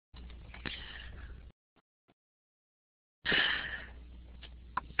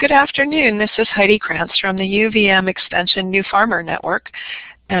Good afternoon. This is Heidi Krantz from the UVM Extension New Farmer Network,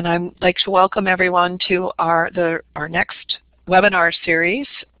 and I'd like to welcome everyone to our next webinar series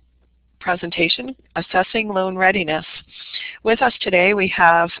presentation, Assessing Loan Readiness. With us today we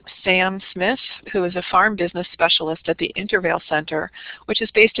have Sam Smith, who is a farm business specialist at the Intervale Center, which is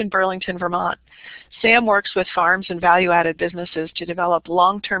based in Burlington, Vermont. Sam works with farms and value-added businesses to develop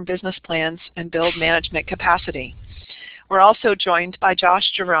long-term business plans and build management capacity. We're also joined by Josh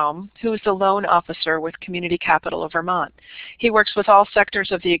Jerome, who is the loan officer with Community Capital of Vermont. He works with all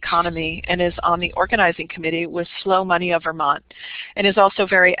sectors of the economy and is on the organizing committee with Slow Money of Vermont, and is also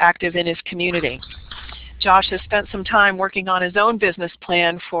very active in his community. Josh has spent some time working on his own business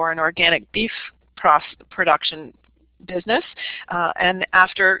plan for an organic beef production business, and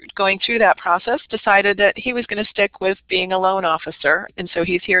after going through that process decided that he was going to stick with being a loan officer, and so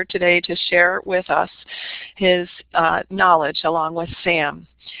he's here today to share with us his knowledge along with Sam.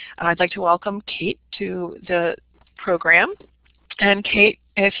 I'd like to welcome Kate to the program. And Kate,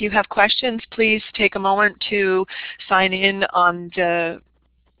 if you have questions, please take a moment to sign in on the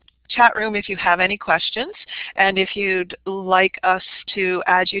chat room if you have any questions, and if you'd like us to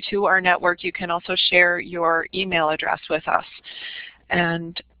add you to our network, you can also share your email address with us.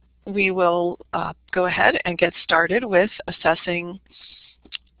 And we will go ahead and get started with assessing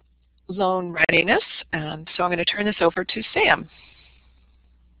loan readiness, and so I'm going to turn this over to Sam.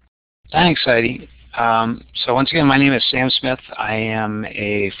 Thanks, Heidi. So once again, my name is Sam Smith. I am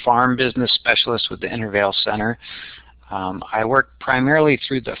a farm business specialist with the Intervale Center. I work primarily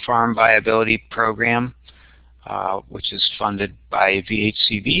through the Farm Viability Program, which is funded by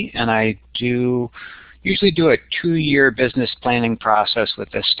VHCV, and I usually do a 2-year business planning process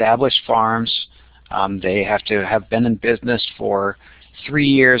with established farms. They have to have been in business for 3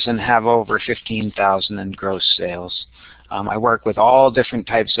 years and have over $15,000 in gross sales. I work with all different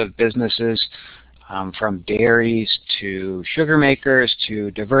types of businesses, from dairies to sugar makers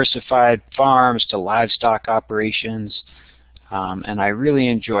to diversified farms to livestock operations, and I really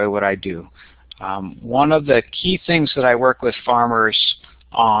enjoy what I do. One of the key things that I work with farmers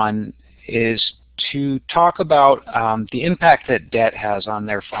on is to talk about the impact that debt has on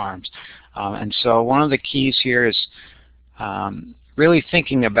their farms. And so one of the keys here is really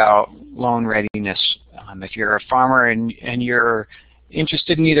thinking about loan readiness. If you're a farmer and you're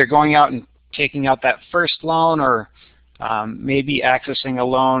interested in either going out and taking out that first loan, or maybe accessing a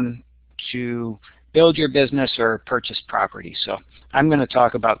loan to build your business or purchase property. So I'm going to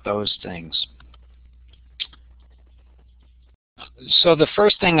talk about those things. So the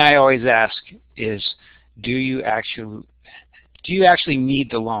first thing I always ask is, do you actually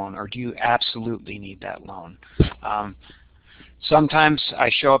need the loan, or do you absolutely need that loan? Sometimes I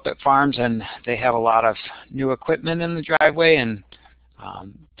show up at farms and they have a lot of new equipment in the driveway, and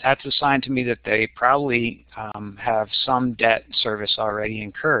that's a sign to me that they probably have some debt service already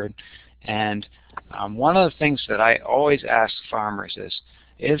incurred. And one of the things that I always ask farmers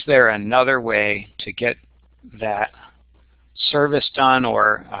is there another way to get that service done,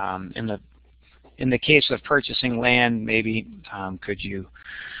 or in the case of purchasing land, maybe could you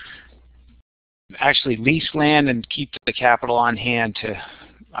actually lease land and keep the capital on hand to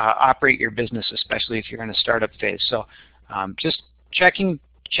operate your business, especially if you're in a startup phase. So just checking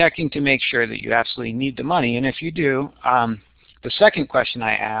to make sure that you absolutely need the money. And if you do, the second question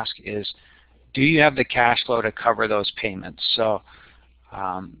I ask is, do you have the cash flow to cover those payments? So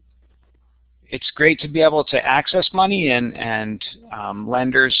it's great to be able to access money, and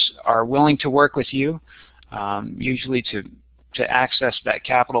lenders are willing to work with you, usually to access that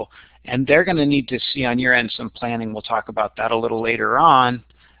capital. And they're going to need to see on your end some planning. We'll talk about that a little later on.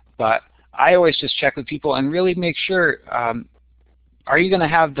 But I always just check with people and really make sure, are you going to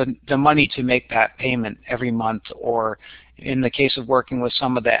have the money to make that payment every month? Or in the case of working with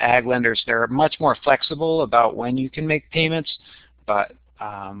some of the ag lenders, they're much more flexible about when you can make payments. But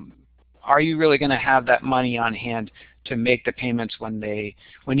are you really going to have that money on hand to make the payments when you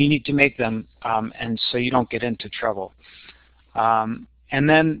need to make them, and so you don't get into trouble? And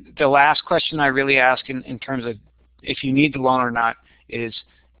then the last question I really ask in terms of if you need the loan or not is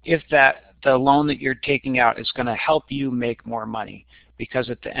if the loan that you're taking out is going to help you make more money.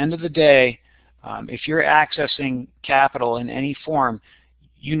 Because at the end of the day, if you're accessing capital in any form,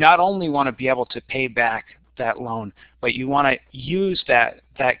 you not only want to be able to pay back that loan, but you want to use that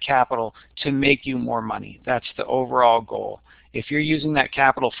capital to make you more money. That's the overall goal. If you're using that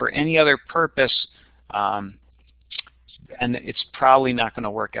capital for any other purpose, and it's probably not going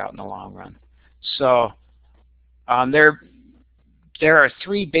to work out in the long run. So there are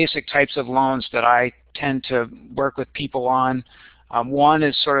 3 basic types of loans that I tend to work with people on. One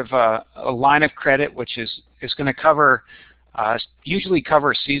is sort of a line of credit, which is going to cover usually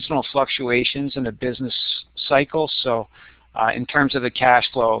cover seasonal fluctuations in a business cycle. So in terms of the cash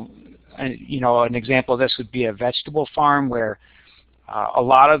flow, an example of this would be a vegetable farm where a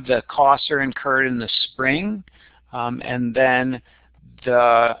lot of the costs are incurred in the spring, and then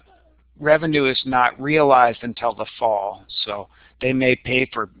the revenue is not realized until the fall. So they may pay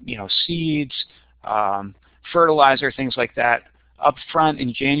for seeds, fertilizer, things like that up front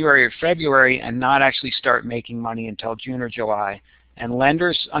in January or February, and not actually start making money until June or July. And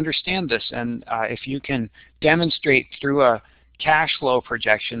lenders understand this, and if you can demonstrate through a cash flow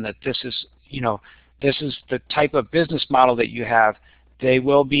projection that this is the type of business model that you have, they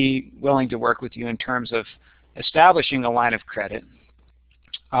will be willing to work with you in terms of establishing a line of credit.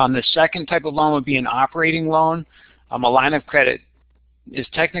 The second type of loan would be an operating loan. A line of credit is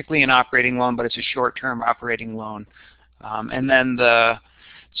technically an operating loan, but it's a short-term operating loan. And then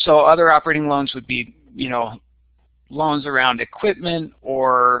so other operating loans would be, loans around equipment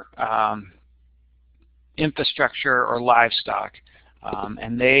or infrastructure or livestock.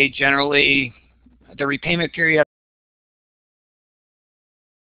 And they generally, the repayment period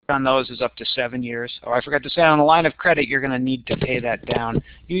on those is up to 7 years. Oh, I forgot to say, on a line of credit, you're going to need to pay that down,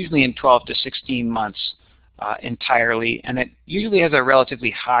 usually in 12 to 16 months entirely, and it usually has a relatively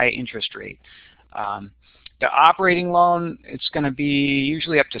high interest rate. The operating loan, it's going to be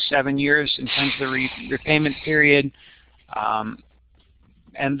usually up to 7 years in terms of the repayment period,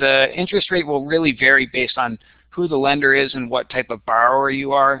 and the interest rate will really vary based on who the lender is and what type of borrower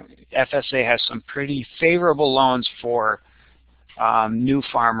you are. FSA has some pretty favorable loans for new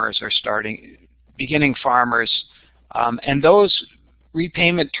farmers or beginning farmers, and those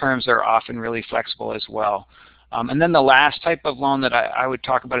repayment terms are often really flexible as well. And then the last type of loan that I would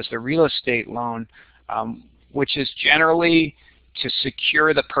talk about is the real estate loan, which is generally to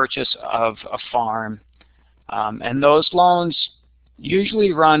secure the purchase of a farm. And those loans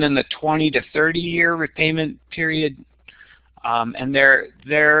usually run in the 20 to 30 year repayment period, and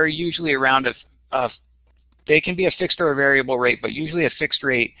they're usually around they can be a fixed or a variable rate, but usually a fixed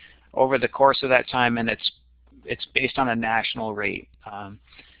rate over the course of that time, and it's based on a national rate.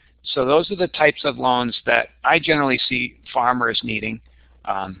 So those are the types of loans that I generally see farmers needing.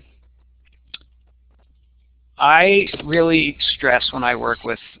 I really stress when I work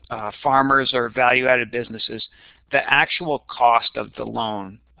with farmers or value-added businesses the actual cost of the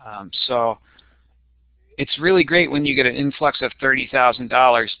loan. So it's really great when you get an influx of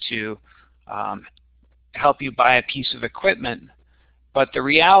 $30,000 to help you buy a piece of equipment, but the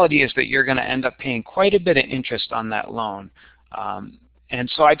reality is that you're going to end up paying quite a bit of interest on that loan. And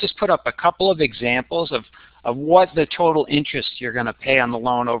so I just put up a couple of examples of what the total interest you're going to pay on the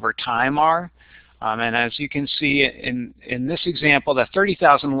loan over time are. And as you can see in this example, the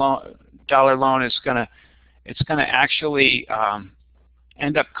 $30,000 loan is going to actually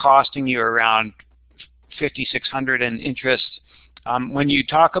end up costing you around $5,600 in interest. When you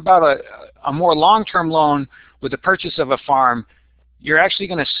talk about a more long-term loan with the purchase of a farm, you're actually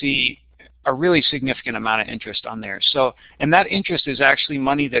going to see a really significant amount of interest on there. So, and that interest is actually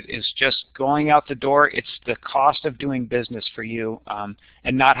money that is just going out the door. It's the cost of doing business for you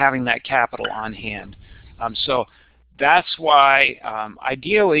and not having that capital on hand. So that's why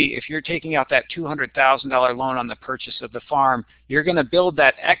ideally, if you're taking out that $200,000 loan on the purchase of the farm, you're going to build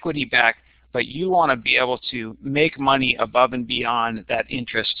that equity back, but you want to be able to make money above and beyond that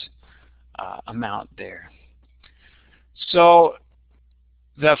interest amount there. So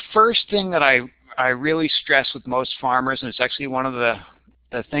the first thing that I really stress with most farmers, and it's actually one of the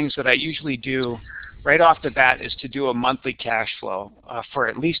things that I usually do right off the bat, is to do a monthly cash flow for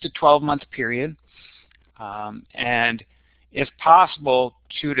at least a 12-month period, and if possible,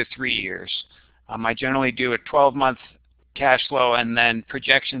 2 to 3 years. I generally do a 12-month cash flow and then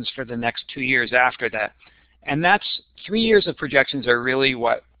projections for the next 2 years after that. And that's 3 years of projections are really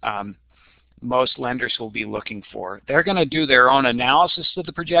what most lenders will be looking for. They're going to do their own analysis of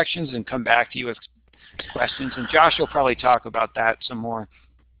the projections and come back to you with questions, and Josh will probably talk about that some more.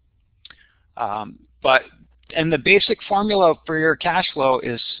 And the basic formula for your cash flow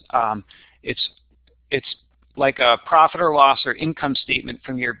is it's like a profit or loss or income statement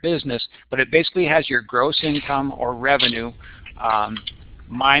from your business, but it basically has your gross income or revenue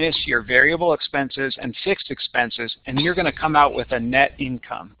minus your variable expenses and fixed expenses, and you're going to come out with a net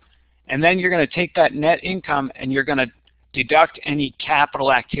income. And then you're going to take that net income and you're going to deduct any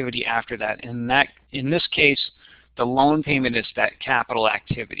capital activity after that. And in this case, the loan payment is that capital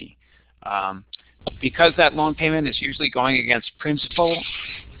activity. Because that loan payment is usually going against principal,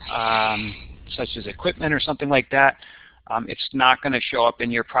 such as equipment or something like that, It's not going to show up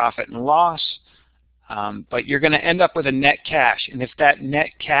in your profit and loss, but you're going to end up with a net cash. And if that net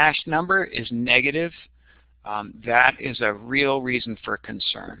cash number is negative, that is a real reason for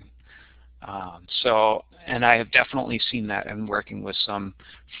concern. And I have definitely seen that in working with some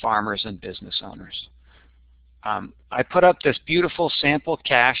farmers and business owners. I put up this beautiful sample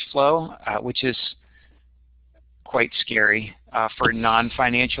cash flow, which is quite scary for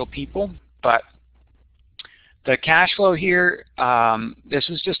non-financial people, but the cash flow here, this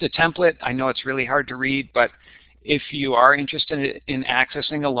is just a template. I know it's really hard to read, but if you are interested in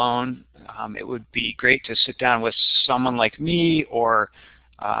accessing a loan, it would be great to sit down with someone like me or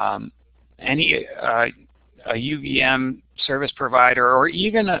a UVM service provider, or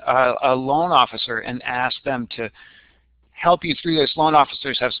even a loan officer, and ask them to help you through this. Loan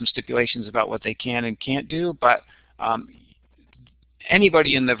officers have some stipulations about what they can and can't do, but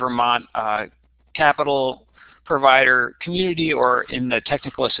anybody in the Vermont capital provider community or in the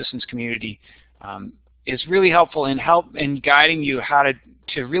technical assistance community is really helpful in guiding you how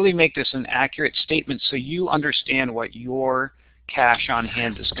to really make this an accurate statement, so you understand what your cash on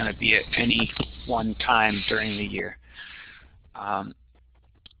hand is going to be at any one time during the year.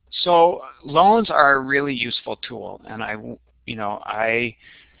 So loans are a really useful tool, and I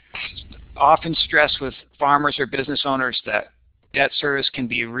often stress with farmers or business owners that debt service can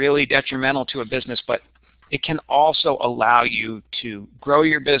be really detrimental to a business, but it can also allow you to grow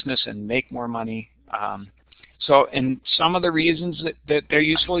your business and make more money. And some of the reasons that they're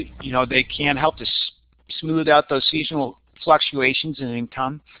useful, they can help to smooth out those seasonal fluctuations in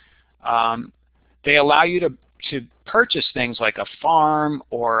income. They allow you to purchase things like a farm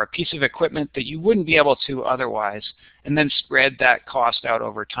or a piece of equipment that you wouldn't be able to otherwise, and then spread that cost out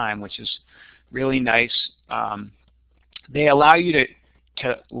over time, which is really nice. They allow you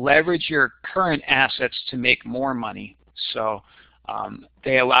to leverage your current assets to make more money. So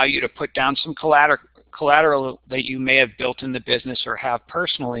they allow you to put down some collateral that you may have built in the business or have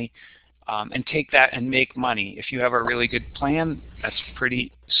personally, and take that and make money. If you have a really good plan, that's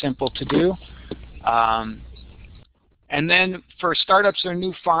pretty simple to do. And then for startups or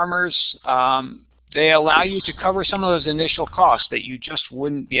new farmers, they allow you to cover some of those initial costs that you just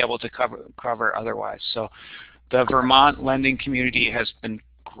wouldn't be able to cover otherwise. So the Vermont lending community has been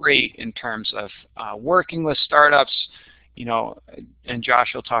great in terms of working with startups, and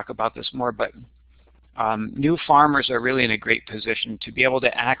Josh will talk about this more, but new farmers are really in a great position to be able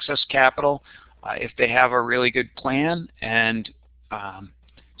to access capital if they have a really good plan and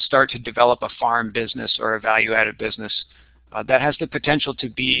start to develop a farm business or a value-added business that has the potential to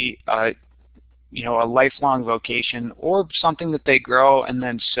be a lifelong vocation, or something that they grow and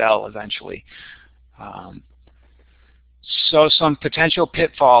then sell eventually. So some potential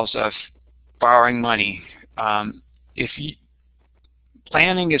pitfalls of borrowing money.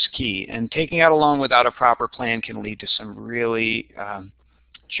 Planning is key, and taking out a loan without a proper plan can lead to some really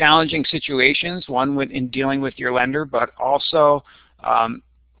challenging situations, one in dealing with your lender, but also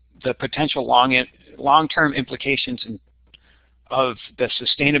the potential long-term implications of the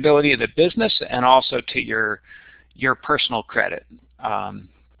sustainability of the business, and also to your personal credit. One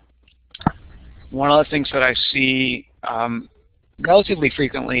of the things that I see relatively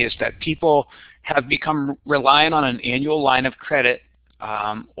frequently is that people have become reliant on an annual line of credit,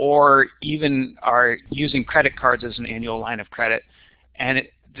 or even are using credit cards as an annual line of credit, and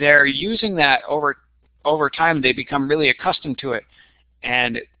they're using that over time. They become really accustomed to it,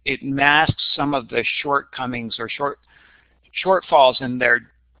 and it masks some of the shortcomings or shortfalls in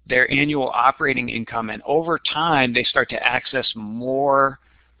their annual operating income, and over time they start to access more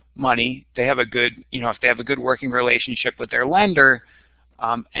money. They have a good, if they have a good working relationship with their lender,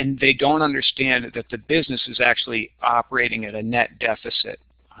 and they don't understand that the business is actually operating at a net deficit,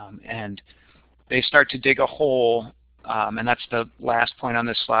 and they start to dig a hole, and that's the last point on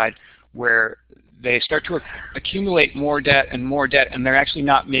this slide, where they start to accumulate more debt, and they're actually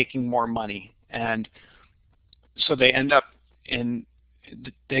not making more money, and so they can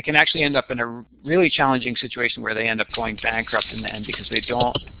actually end up in a really challenging situation where they end up going bankrupt in the end, because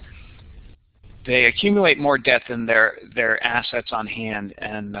they accumulate more debt than their assets on hand,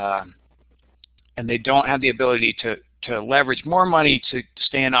 and they don't have the ability to leverage more money to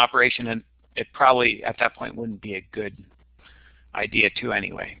stay in operation, and it probably at that point wouldn't be a good idea to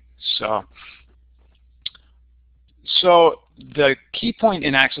anyway. So the key point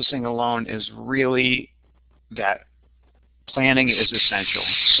in accessing a loan is really that planning is essential.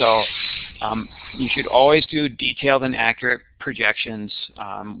 So you should always do detailed and accurate projections.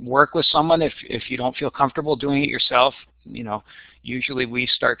 Work with someone if you don't feel comfortable doing it yourself. Usually we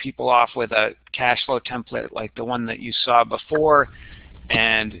start people off with a cash flow template like the one that you saw before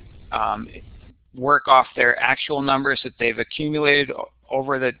and work off their actual numbers that they've accumulated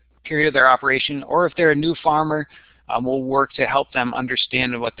over the period of their operation, or if they're a new farmer, we'll work to help them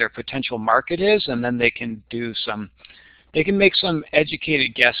understand what their potential market is, and then they can make some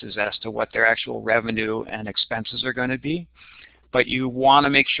educated guesses as to what their actual revenue and expenses are going to be. But you want to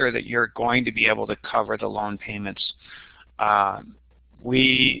make sure that you're going to be able to cover the loan payments.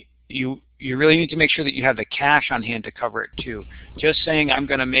 You really need to make sure that you have the cash on hand to cover it too. Just saying I'm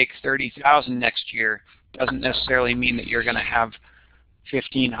going to make $30,000 next year doesn't necessarily mean that you're going to have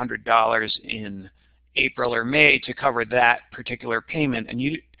 $1,500 in April or May to cover that particular payment. And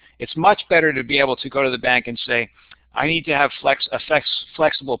it's much better to be able to go to the bank and say, I need to have a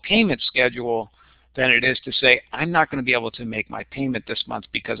flexible payment schedule than it is to say, I'm not going to be able to make my payment this month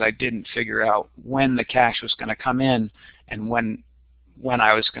because I didn't figure out when the cash was going to come in and when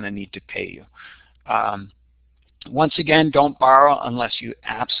I was going to need to pay you. Once again, don't borrow unless you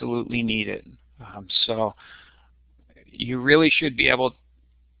absolutely need it. So you really should be able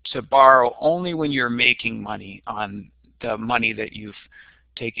to borrow only when you're making money on the money that you've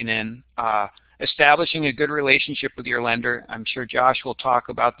taken in. Establishing a good relationship with your lender. I'm sure Josh will talk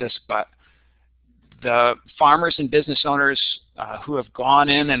about this, but the farmers and business owners who have gone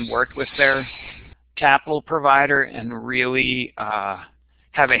in and worked with their capital provider and really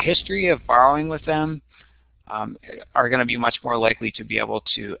have a history of borrowing with them are going to be much more likely to be able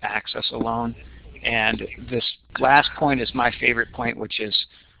to access a loan. And this last point is my favorite point, which is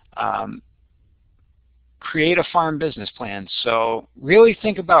create a farm business plan. So really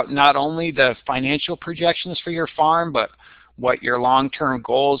think about not only the financial projections for your farm, but what your long-term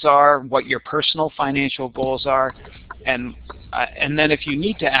goals are, what your personal financial goals are, and then if you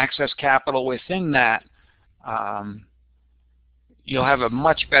need to access capital within that, you'll have a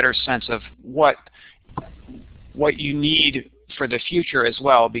much better sense of what you need for the future as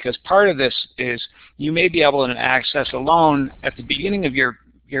well, because part of this is you may be able to access a loan at the beginning of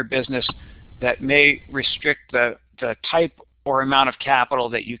your business that may restrict the type or amount of capital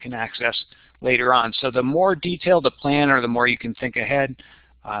that you can access later on. So the more detailed the plan or the more you can think ahead,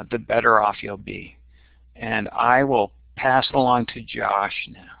 the better off you'll be. And I will pass it along to Josh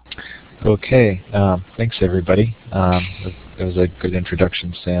now. Okay, thanks everybody. That was a good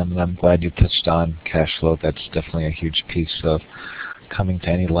introduction, Sam, and I'm glad you touched on cash flow. That's definitely a huge piece of coming to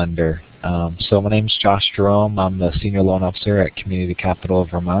any lender. So my name's Josh Jerome. I'm the Senior Loan Officer at Community Capital of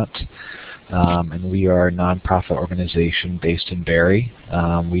Vermont, and we are a nonprofit organization based in Barrie.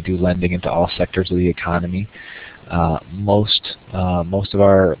 We do lending into all sectors of the economy. Most of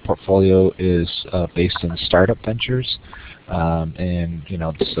our portfolio is based in startup ventures. And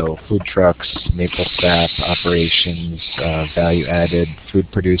so food trucks, maple sap operations, value-added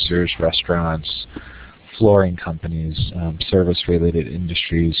food producers, restaurants, flooring companies, service-related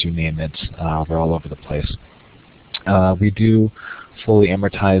industries, you name it. We're all over the place. We do fully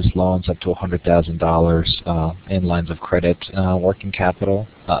amortized loans up to $100,000 in lines of credit, working capital,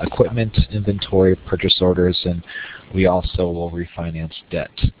 equipment, inventory, purchase orders, and we also will refinance debt.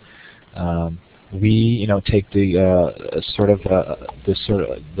 We, take the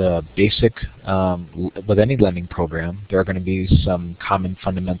the basic with any lending program. There are going to be some common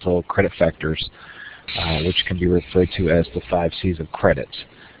fundamental credit factors, which can be referred to as the 5 C's of credit: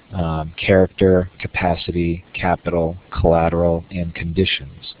 character, capacity, capital, collateral, and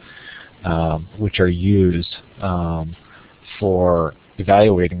conditions, which are used for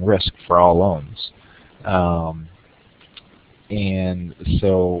evaluating risk for all loans. And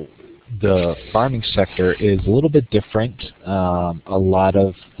so the farming sector is a little bit different. A lot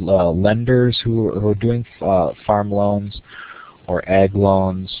of lenders who are doing farm loans or ag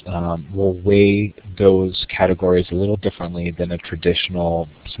loans will weigh those categories a little differently than a traditional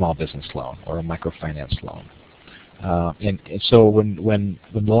small business loan or a microfinance loan. And so when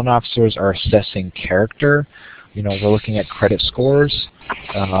loan officers are assessing character, we're looking at credit scores,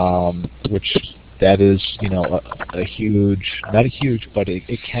 which that is, a huge, not a huge, but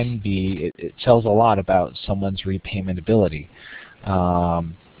it can be, it tells a lot about someone's repayment ability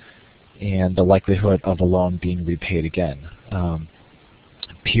and the likelihood of a loan being repaid again.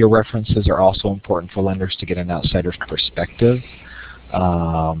 Peer references are also important for lenders to get an outsider's perspective.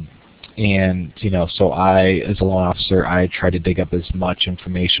 And, so as a loan officer, I try to dig up as much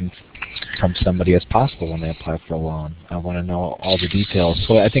information from somebody as possible when they apply for a loan. I want to know all the details.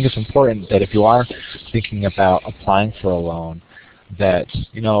 So I think it's important that if you are thinking about applying for a loan, that,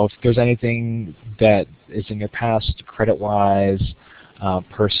 if there's anything that is in your past credit-wise,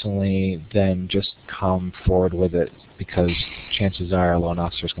 personally, then just come forward with it, because chances are a loan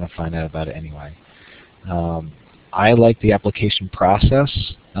officer is going to find out about it anyway. I like the application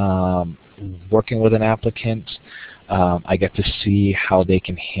process. Working with an applicant, I get to see how they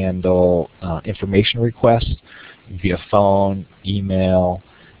can handle information requests via phone, email,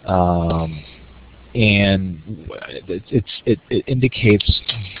 and it indicates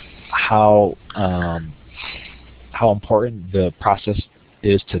how important the process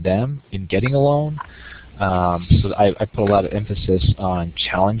is to them in getting a loan. So I put a lot of emphasis on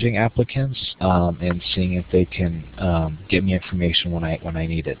challenging applicants and seeing if they can get me information when I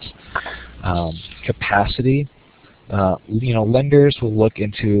need it. Capacity. Lenders will look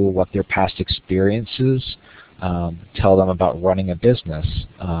into what their past experiences tell them about running a business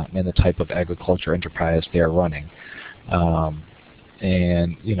and the type of agriculture enterprise they are running.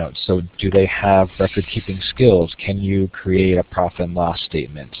 And so do they have record-keeping skills? Can you create a profit and loss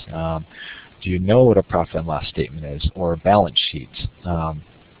statement? Do you know what a profit and loss statement is, or a balance sheet?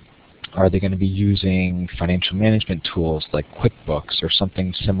 Are they going to be using financial management tools like QuickBooks or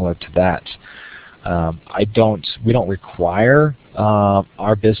something similar to that? We don't require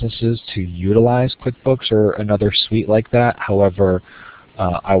our businesses to utilize QuickBooks or another suite like that. However,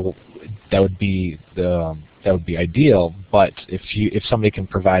 that would be ideal. But if somebody can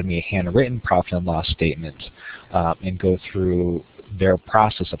provide me a handwritten profit and loss statement and go through their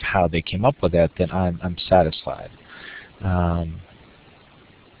process of how they came up with that, then I'm satisfied. And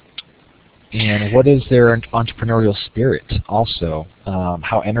what is their entrepreneurial spirit also?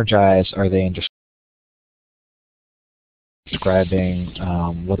 How energized are they in describing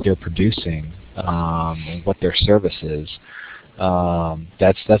what they're producing, what their service is?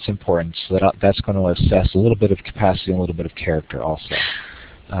 That's important. So that's going to assess a little bit of capacity and a little bit of character also.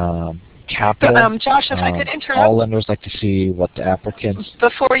 Capital. Josh, if I could interrupt. All lenders like to see what the applicants.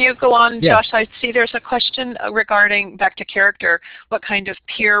 Before you go on, Yeah. Josh, I see there's a question regarding back to character. What kind of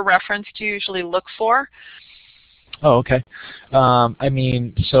peer reference do you usually look for? Oh, okay. I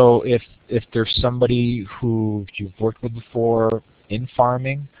mean, so if there's somebody who you've worked with before in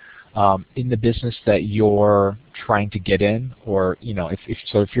farming, in the business that you're trying to get in, or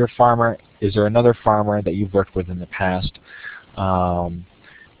if you're a farmer, is there another farmer that you've worked with in the past?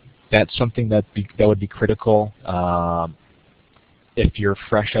 That's something that would be critical. If you're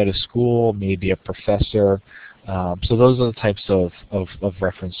fresh out of school, maybe a professor. So those are the types of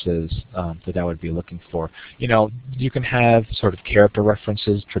references that I would be looking for. You can have sort of character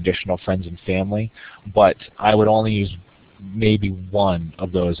references, traditional friends and family, but I would only use maybe one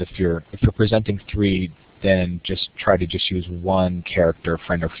of those. If you're presenting three, then just try to use one character,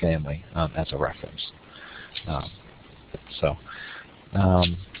 friend or family, as a reference.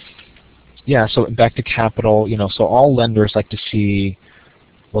 Yeah, so back to capital, so all lenders like to see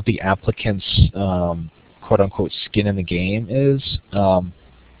what the applicant's quote-unquote skin in the game is.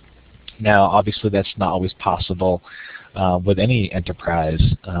 Now, obviously, that's not always possible with any enterprise.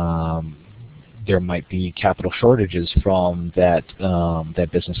 There might be capital shortages from that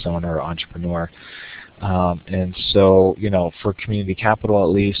business owner or entrepreneur. And so, for community capital at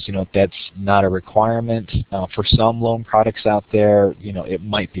least, that's not a requirement. For some loan products out there, it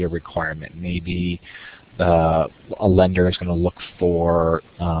might be a requirement. Maybe a lender is going to look for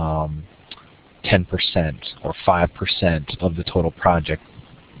 10% or 5% of the total project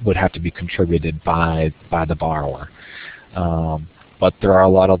would have to be contributed by the borrower. But there are a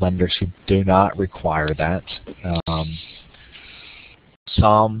lot of lenders who do not require that.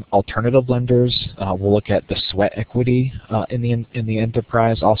 Some alternative lenders will look at the sweat equity in the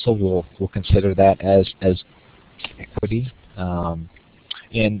enterprise. Also, we'll consider that as equity.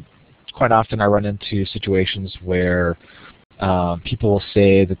 And quite often, I run into situations where people will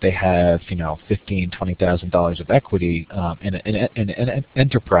say that they have, $15,000, $20,000 of equity in an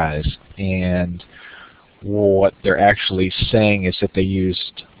enterprise, and what they're actually saying is that they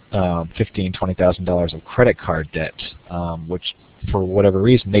used $15,000, $20,000 of credit card debt, which for whatever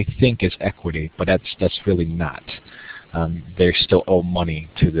reason they think is equity, but that's really not. They still owe money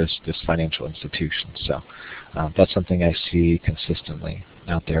to this financial institution. So that's something I see consistently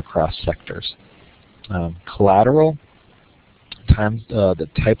out there across sectors. Collateral, the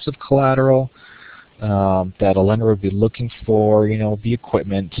types of collateral that a lender would be looking for, the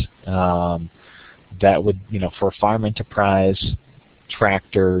equipment that would, for a farm enterprise,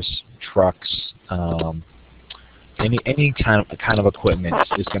 tractors, trucks, any kind of equipment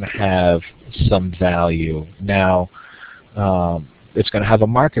is going to have some value. Now, it's going to have a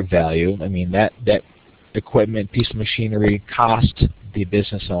market value. I mean, that equipment, piece of machinery, cost the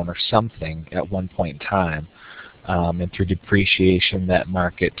business owner something at one point in time. and through depreciation, that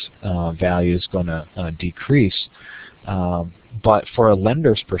market value is going to decrease. But for a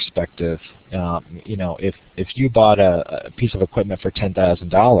lender's perspective, if you bought a piece of equipment for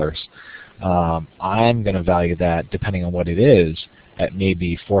 $10,000, I'm going to value that, depending on what it is, at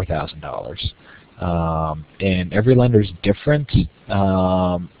maybe $4,000. And every lender is different,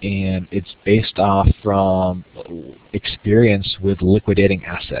 and it's based off from experience with liquidating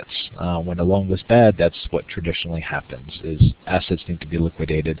assets. When a loan goes bad, that's what traditionally happens, is assets need to be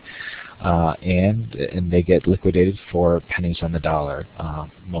liquidated, and they get liquidated for pennies on the dollar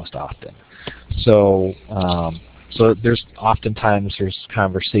most often. So there's oftentimes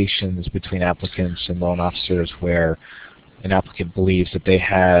conversations between applicants and loan officers where an applicant believes that they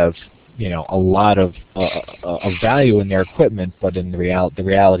have a lot of value in their equipment, but in the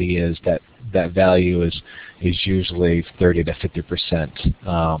reality is that value is usually 30 to 50%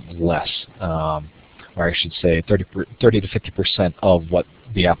 less, or I should say 30 to 50% of what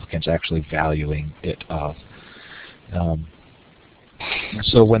the applicant's actually valuing it of.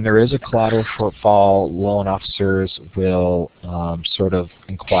 So when there is a collateral shortfall, loan officers will sort of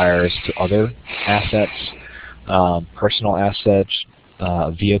inquire as to other assets, personal assets,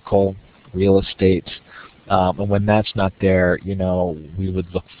 vehicle, real estate, and when that's not there, we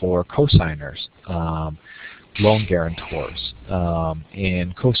would look for cosigners, loan guarantors,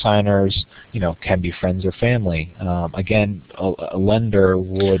 and cosigners, can be friends or family. Again, a lender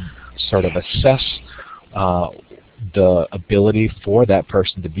would sort of assess the ability for that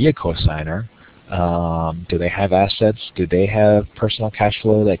person to be a cosigner. Do they have assets? Do they have personal cash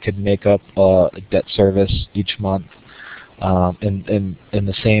flow that could make up debt service each month? And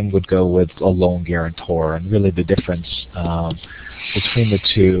the same would go with a loan guarantor. And really the difference between the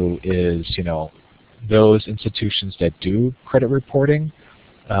two is, those institutions that do credit reporting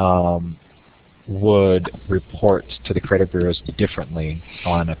would report to the credit bureaus differently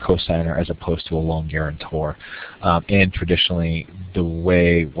on a cosigner as opposed to a loan guarantor. And traditionally, the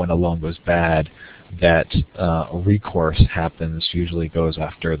way when a loan goes bad, that recourse happens usually goes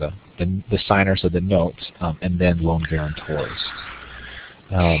after the signers of the notes and then loan guarantors.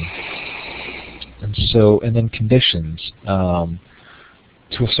 And then conditions.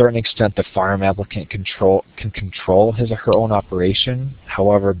 To a certain extent, the farm applicant can control his or her own operation.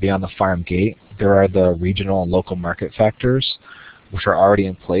 However, beyond the farm gate, there are the regional and local market factors which are already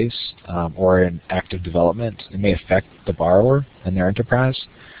in place or in active development. It may affect the borrower and their enterprise.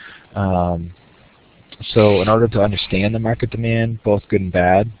 So in order to understand the market demand, both good and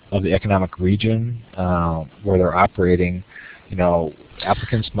bad, of the economic region where they're operating,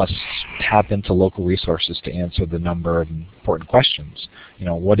 applicants must tap into local resources to answer the number of important questions.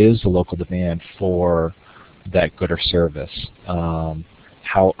 What is the local demand for that good or service?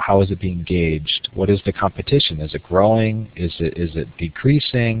 How is it being gauged? What is the competition? Is it growing? Is it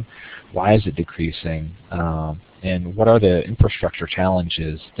decreasing? Why is it decreasing? And what are the infrastructure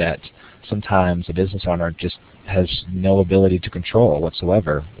challenges that sometimes a business owner just has no ability to control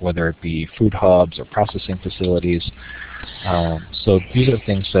whatsoever, whether it be food hubs or processing facilities. So these are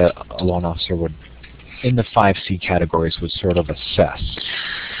things that a loan officer would, in the 5C categories, would sort of assess.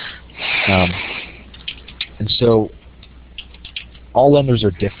 And so all lenders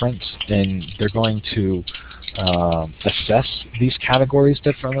are different, and they're going to assess these categories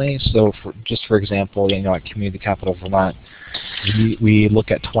differently. So just for example, at Community Capital Vermont, we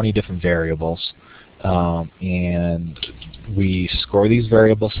look at 20 different variables, and we score these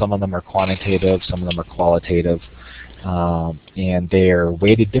variables. Some of them are quantitative, some of them are qualitative, and they're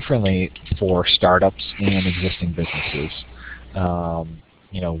weighted differently for startups and existing businesses.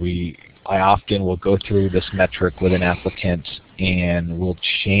 I often will go through this metric with an applicant and we'll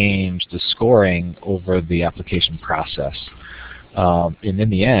change the scoring over the application process. And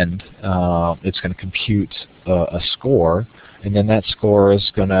in the end, it's going to compute a score, and then that score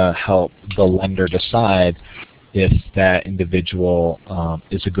is going to help the lender decide if that individual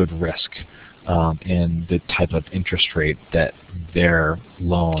is a good risk and the type of interest rate that their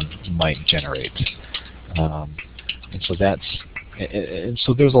loan might generate. And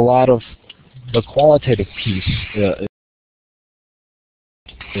so there's a lot of the qualitative piece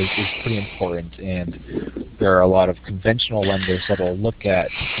is pretty important, and there are a lot of conventional lenders that will look at,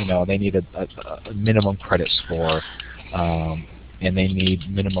 they need a minimum credit score, and they need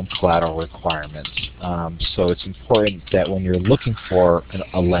minimum collateral requirements. So it's important that when you're looking for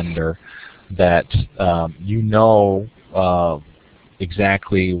a lender, that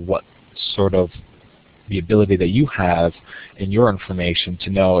exactly what sort of the ability that you have in your information to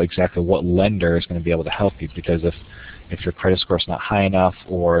know exactly what lender is going to be able to help you, because if your credit score is not high enough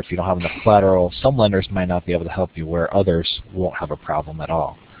or if you don't have enough collateral, some lenders might not be able to help you where others won't have a problem at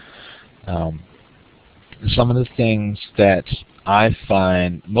all. Some of the things that I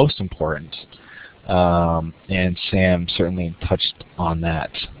find most important, and Sam certainly touched on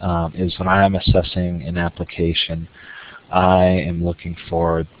that, is when I'm assessing an application, I am looking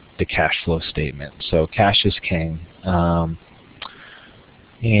for the cash flow statement. So cash is king, and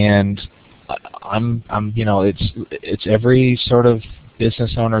it's every sort of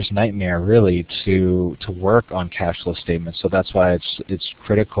business owner's nightmare really to work on cash flow statements. So that's why it's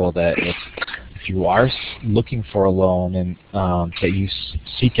critical that if you are looking for a loan and that you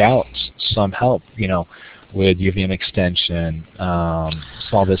seek out some help, with UVM Extension,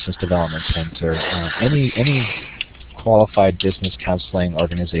 Small Business Development Center, any qualified business counseling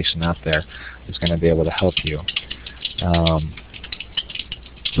organization out there is going to be able to help you.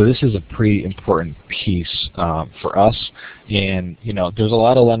 So this is a pretty important piece for us, and there's a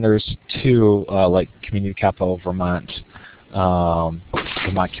lot of lenders too, like Community Capital Vermont,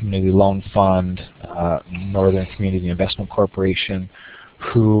 Vermont Community Loan Fund, Northern Community Investment Corporation,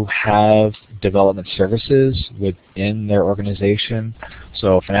 who have development services within their organization.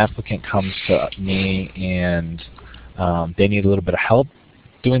 So if an applicant comes to me and they need a little bit of help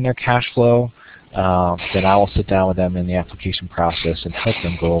doing their cash flow, then I will sit down with them in the application process and help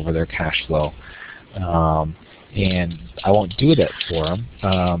them go over their cash flow. And I won't do that for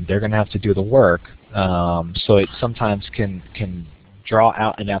them. They're going to have to do the work. So it sometimes can draw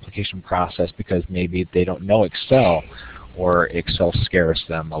out an application process because maybe they don't know Excel, or Excel scares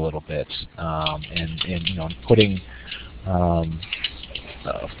them a little bit. And putting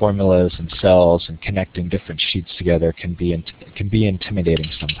formulas and cells and connecting different sheets together can be intimidating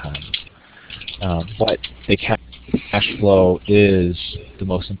sometimes. But the cash flow is the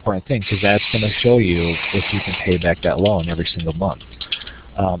most important thing, because that's going to show you if you can pay back that loan every single month.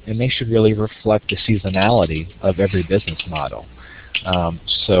 And they should really reflect the seasonality of every business model.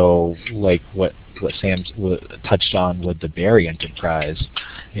 So like what Sam touched on with the Berry enterprise,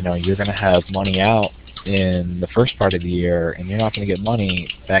 you're going to have money out in the first part of the year, and you're not going to get money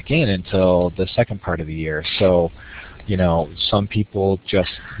back in until the second part of the year. So some people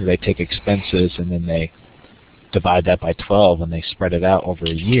they take expenses and then they divide that by 12 and they spread it out over a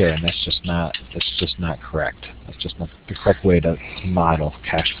year, and that's just not correct. That's just not the correct way to model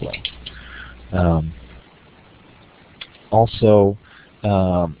cash flow. Also,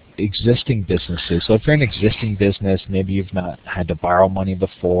 existing businesses. So if you're an existing business, maybe you've not had to borrow money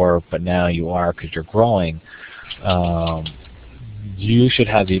before, but now you are because you're growing, you should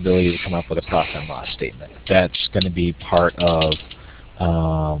have the ability to come up with a profit and loss statement. That's going to be part of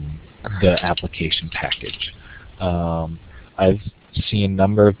the application package. I've seen a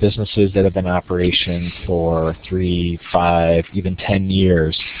number of businesses that have been in operation for 3, 5, even 10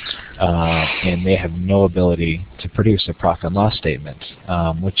 years, and they have no ability to produce a profit and loss statement,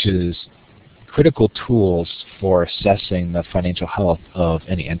 which is critical tools for assessing the financial health of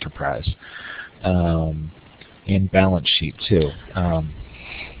any enterprise. And balance sheet too.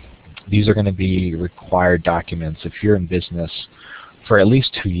 These are going to be required documents if you're in business for at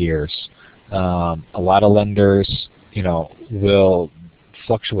least 2 years. A lot of lenders, will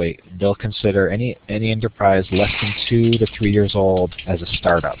fluctuate. They'll consider any enterprise less than 2 to 3 years old as a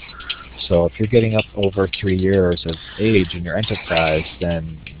startup. So if you're getting up over 3 years of age in your enterprise,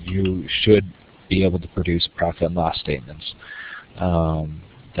 then you should be able to produce profit and loss statements.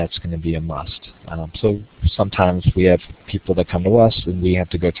 That's going to be a must. So sometimes we have people that come to us and we have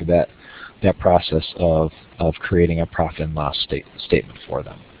to go through that process of creating a profit and loss statement for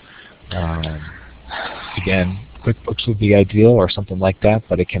them. Again, QuickBooks would be ideal or something like that,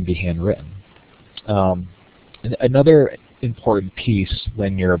 but it can be handwritten. Another important piece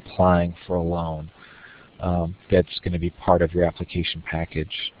when you're applying for a loan that's going to be part of your application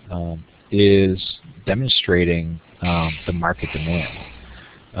package is demonstrating the market demand.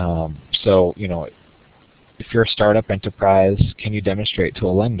 So, if you're a startup enterprise, can you demonstrate to a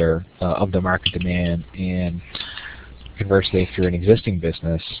lender of the market demand? And conversely, if you're an existing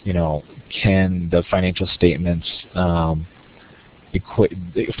business, can the financial statements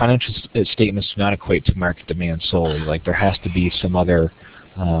financial statements do not equate to market demand solely. Like, there has to be some other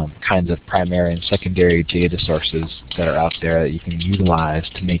kinds of primary and secondary data sources that are out there that you can utilize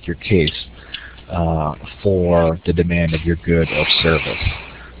to make your case for the demand of your good or service.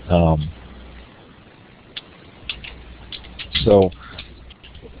 So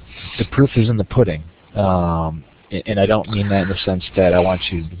the proof is in the pudding. and I don't mean that in the sense that I want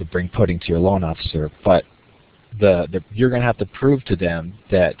you to bring pudding to your loan officer, but you're going to have to prove to them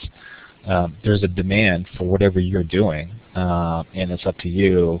that there's a demand for whatever you're doing, and it's up to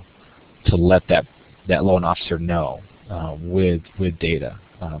you to let that loan officer know with data.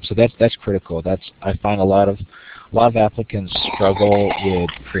 So that's critical. I find a lot of applicants struggle with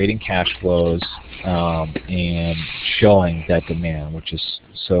creating cash flows and showing that demand, which is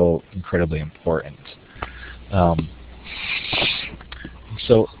so incredibly important.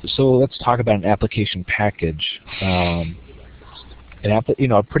 So let's talk about an application package. A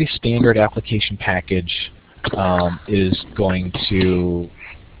pretty standard application package is going to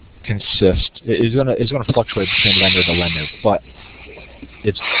consist is going to fluctuate between lender to lender, but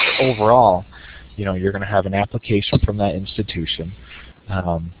it's overall, you're going to have an application from that institution,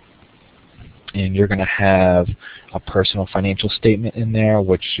 and you're going to have a personal financial statement in there,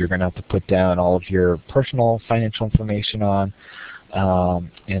 which you're going to have to put down all of your personal financial information on,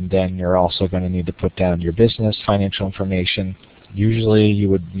 and then you're also going to need to put down your business financial information. Usually you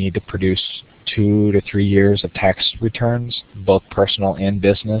would need to produce 2 to 3 years of tax returns, both personal and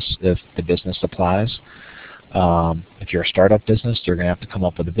business, if the business applies. If you're a startup business, you're going to have to come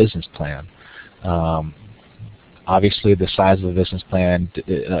up with a business plan. Obviously, the size of the business plan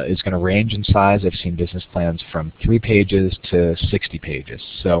is going to range in size. I've seen business plans from 3 pages to 60 pages.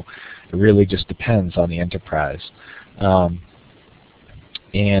 So it really just depends on the enterprise.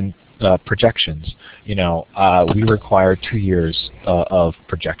 And projections. We require 2 years of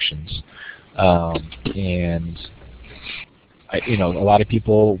projections. And a lot of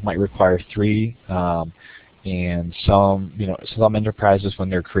people might require 3. And some enterprises, when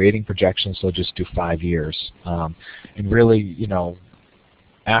they're creating projections, they'll just do 5 years. And really,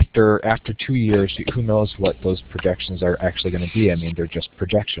 after 2 years, who knows what those projections are actually going to be? I mean, they're just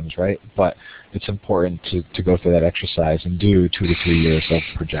projections, right? But it's important to go through that exercise and do 2 to 3 years of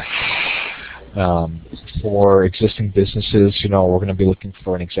projections. For existing businesses, we're going to be looking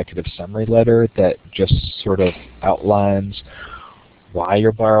for an executive summary letter that just sort of outlines why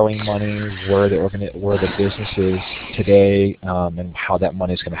you're borrowing money, where the business is today, and how that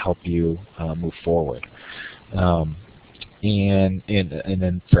money is going to help you move forward. And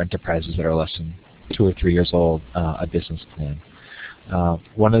then for enterprises that are less than 2 or 3 years old, a business plan.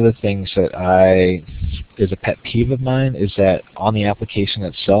 One of the things that is a pet peeve of mine is that on the application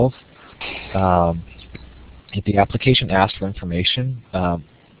itself, if the application asks for information,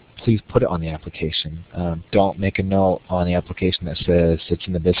 please put it on the application. Don't make a note on the application that says it's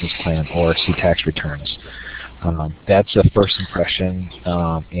in the business plan or see tax returns. That's a first impression,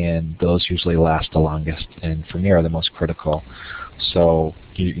 and those usually last the longest, and for me are the most critical. So,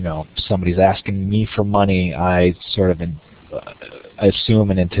 if somebody's asking me for money, I sort of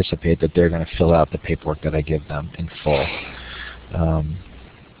assume and anticipate that they're going to fill out the paperwork that I give them in full.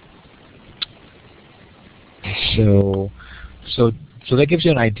 So that gives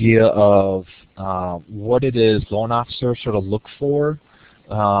you an idea of what it is loan officers sort of look for,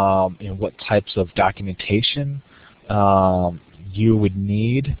 and what types of documentation you would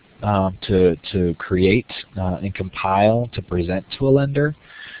need to create and compile to present to a lender.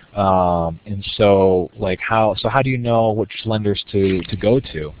 And so how do you know which lenders to go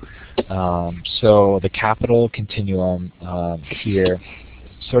to? So the capital continuum here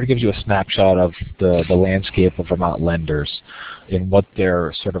sort of gives you a snapshot of the landscape of Vermont lenders and what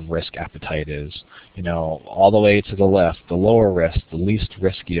their sort of risk appetite is. All the way to the left, the lower risk, the least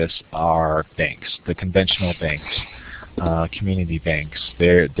riskiest are banks, the conventional banks, community banks.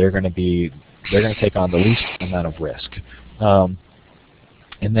 They're going to take on the least amount of risk. And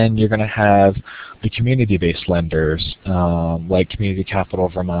then you're going to have the community-based lenders, like Community Capital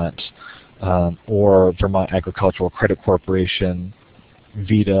Vermont, or Vermont Agricultural Credit Corporation,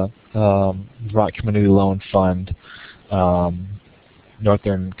 VITA, Vermont Community Loan Fund,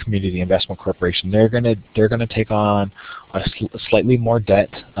 Northern Community Investment Corporation. They're going to take on slightly more debt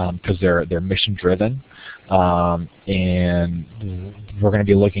because they're mission driven, and we're going to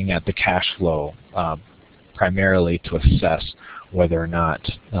be looking at the cash flow primarily to assess whether or not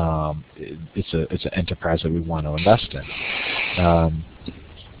it's an enterprise that we want to invest in.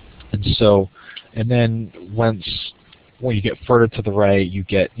 And then when you get further to the right, you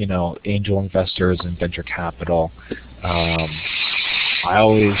get angel investors and venture capital. I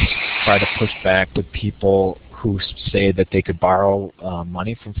always try to push back with people who say that they could borrow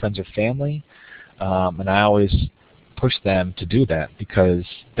money from friends or family, and I always push them to do that because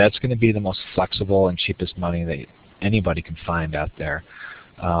that's going to be the most flexible and cheapest money that anybody can find out there.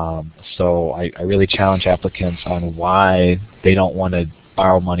 So I really challenge applicants on why they don't want to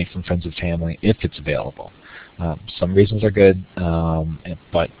borrow money from friends and family if it's available. Some reasons are good,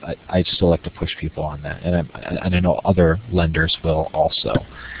 but I still like to push people on that, and I know other lenders will also.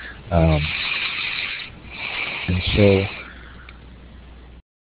 And so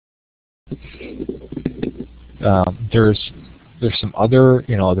there's some other,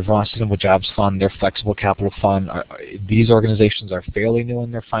 the Vermont Sustainable Jobs Fund, their Flexible Capital Fund. These organizations are fairly new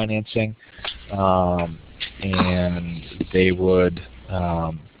in their financing, and they would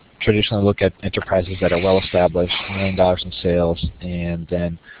traditionally look at enterprises that are well established, $1 million in sales, and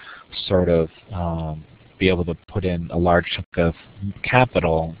then sort of be able to put in a large chunk of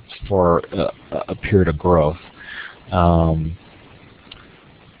capital for a period of growth. And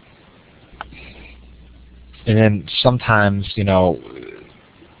then sometimes,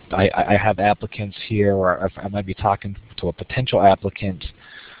 I have applicants here, or I might be talking to a potential applicant,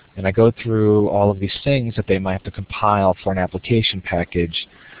 and I go through all of these things that they might have to compile for an application package,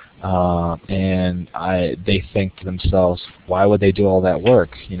 and they think to themselves, why would they do all that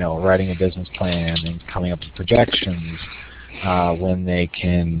work, writing a business plan and coming up with projections, when they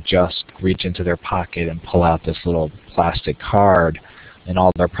can just reach into their pocket and pull out this little plastic card and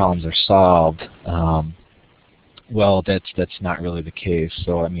all their problems are solved. Well, that's not really the case.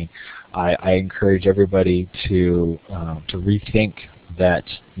 So, I encourage everybody to rethink that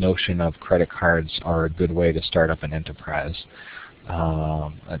notion of credit cards are a good way to start up an enterprise.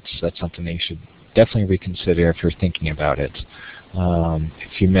 That's something that you should definitely reconsider if you're thinking about it.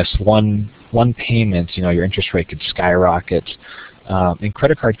 If you miss one payment, your interest rate could skyrocket. And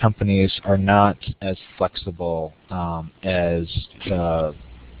credit card companies are not as flexible as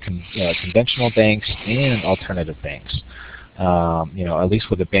conventional banks and alternative banks. At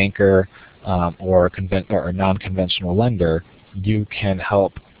least with a banker or a non-conventional lender, you can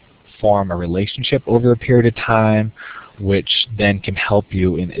help form a relationship over a period of time, which then can help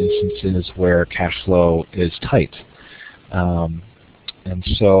you in instances where cash flow is tight. And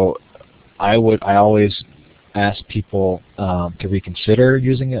so I always ask people to reconsider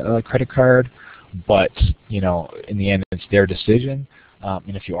using a credit card, but in the end it's their decision.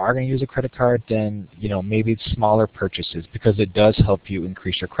 And if you are going to use a credit card, then maybe it's smaller purchases, because it does help you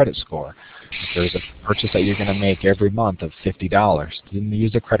increase your credit score. If there's a purchase that you're going to make every month of $50, then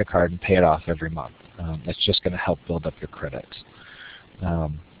use a credit card and pay it off every month. That's just going to help build up your credit.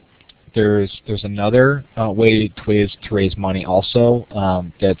 There's another way to raise money also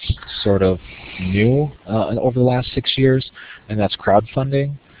that's sort of new over the last 6 years, and that's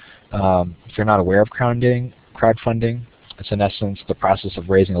crowdfunding. If you're not aware of crowdfunding, it's in essence the process of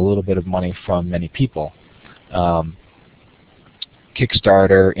raising a little bit of money from many people.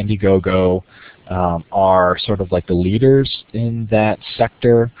 Kickstarter, Indiegogo are sort of like the leaders in that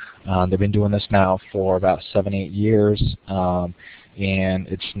sector. They've been doing this now for about 7-8 years, and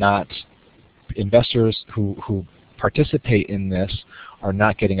it's not investors who participate in this are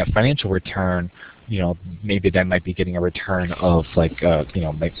not getting a financial return. Maybe they might be getting a return of like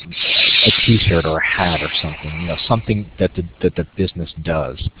maybe a T-shirt or a hat or something. Something that the business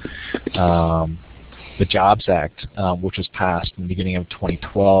does. The Jobs Act, which was passed in the beginning of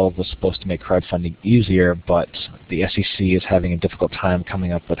 2012, was supposed to make crowdfunding easier, but the SEC is having a difficult time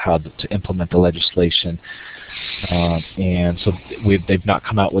coming up with how to implement the legislation. And so they've not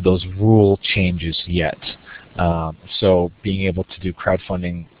come out with those rule changes yet. So being able to do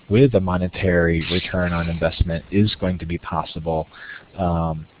crowdfunding with a monetary return on investment is going to be possible.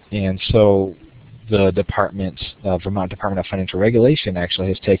 And so the Vermont Department of Financial Regulation actually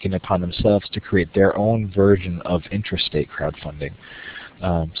has taken it upon themselves to create their own version of intrastate crowdfunding.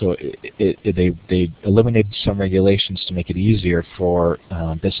 So they eliminated some regulations to make it easier for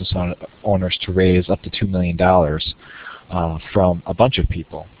business owners to raise up to $2 million from a bunch of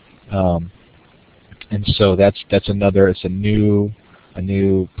people. And so it's a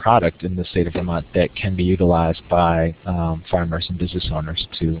new product in the state of Vermont that can be utilized by farmers and business owners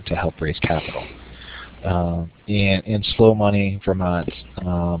to help raise capital. And Slow Money Vermont,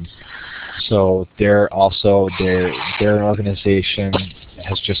 so their organization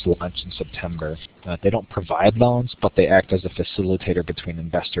has just launched in September. They don't provide loans, but they act as a facilitator between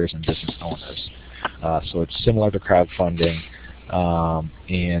investors and business owners. So it's similar to crowdfunding.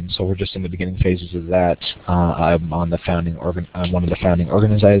 And so we're just in the beginning phases of that. I'm one of the founding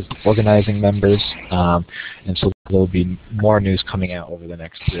organizing members, and so there'll be more news coming out over the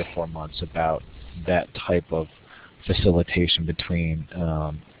next 3 or 4 months about that type of facilitation between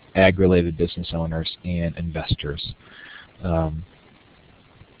ag-related business owners and investors. And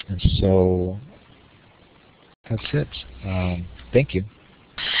so that's it. Thank you.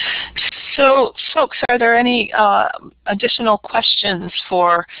 So folks, are there any additional questions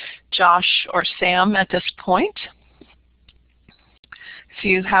for Josh or Sam at this point? If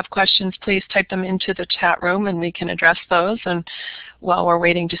you have questions, please type them into the chat room and we can address those. And while we're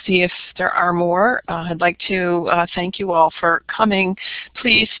waiting to see if there are more, I'd like to thank you all for coming.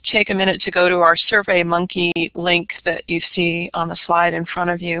 Please take a minute to go to our SurveyMonkey link that you see on the slide in front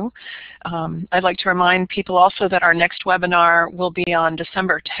of you. I'd like to remind people also that our next webinar will be on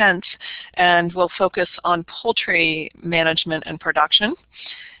December 10th and will focus on poultry management and production.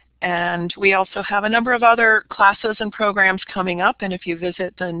 And we also have a number of other classes and programs coming up, and if you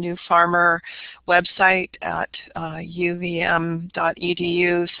visit the New Farmer website at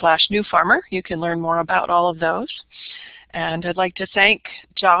uvm.edu/newfarmer, you can learn more about all of those. And I'd like to thank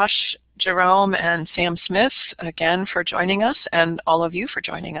Josh, Jerome, and Sam Smith again for joining us, and all of you for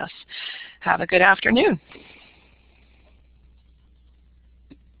joining us. Have a good afternoon.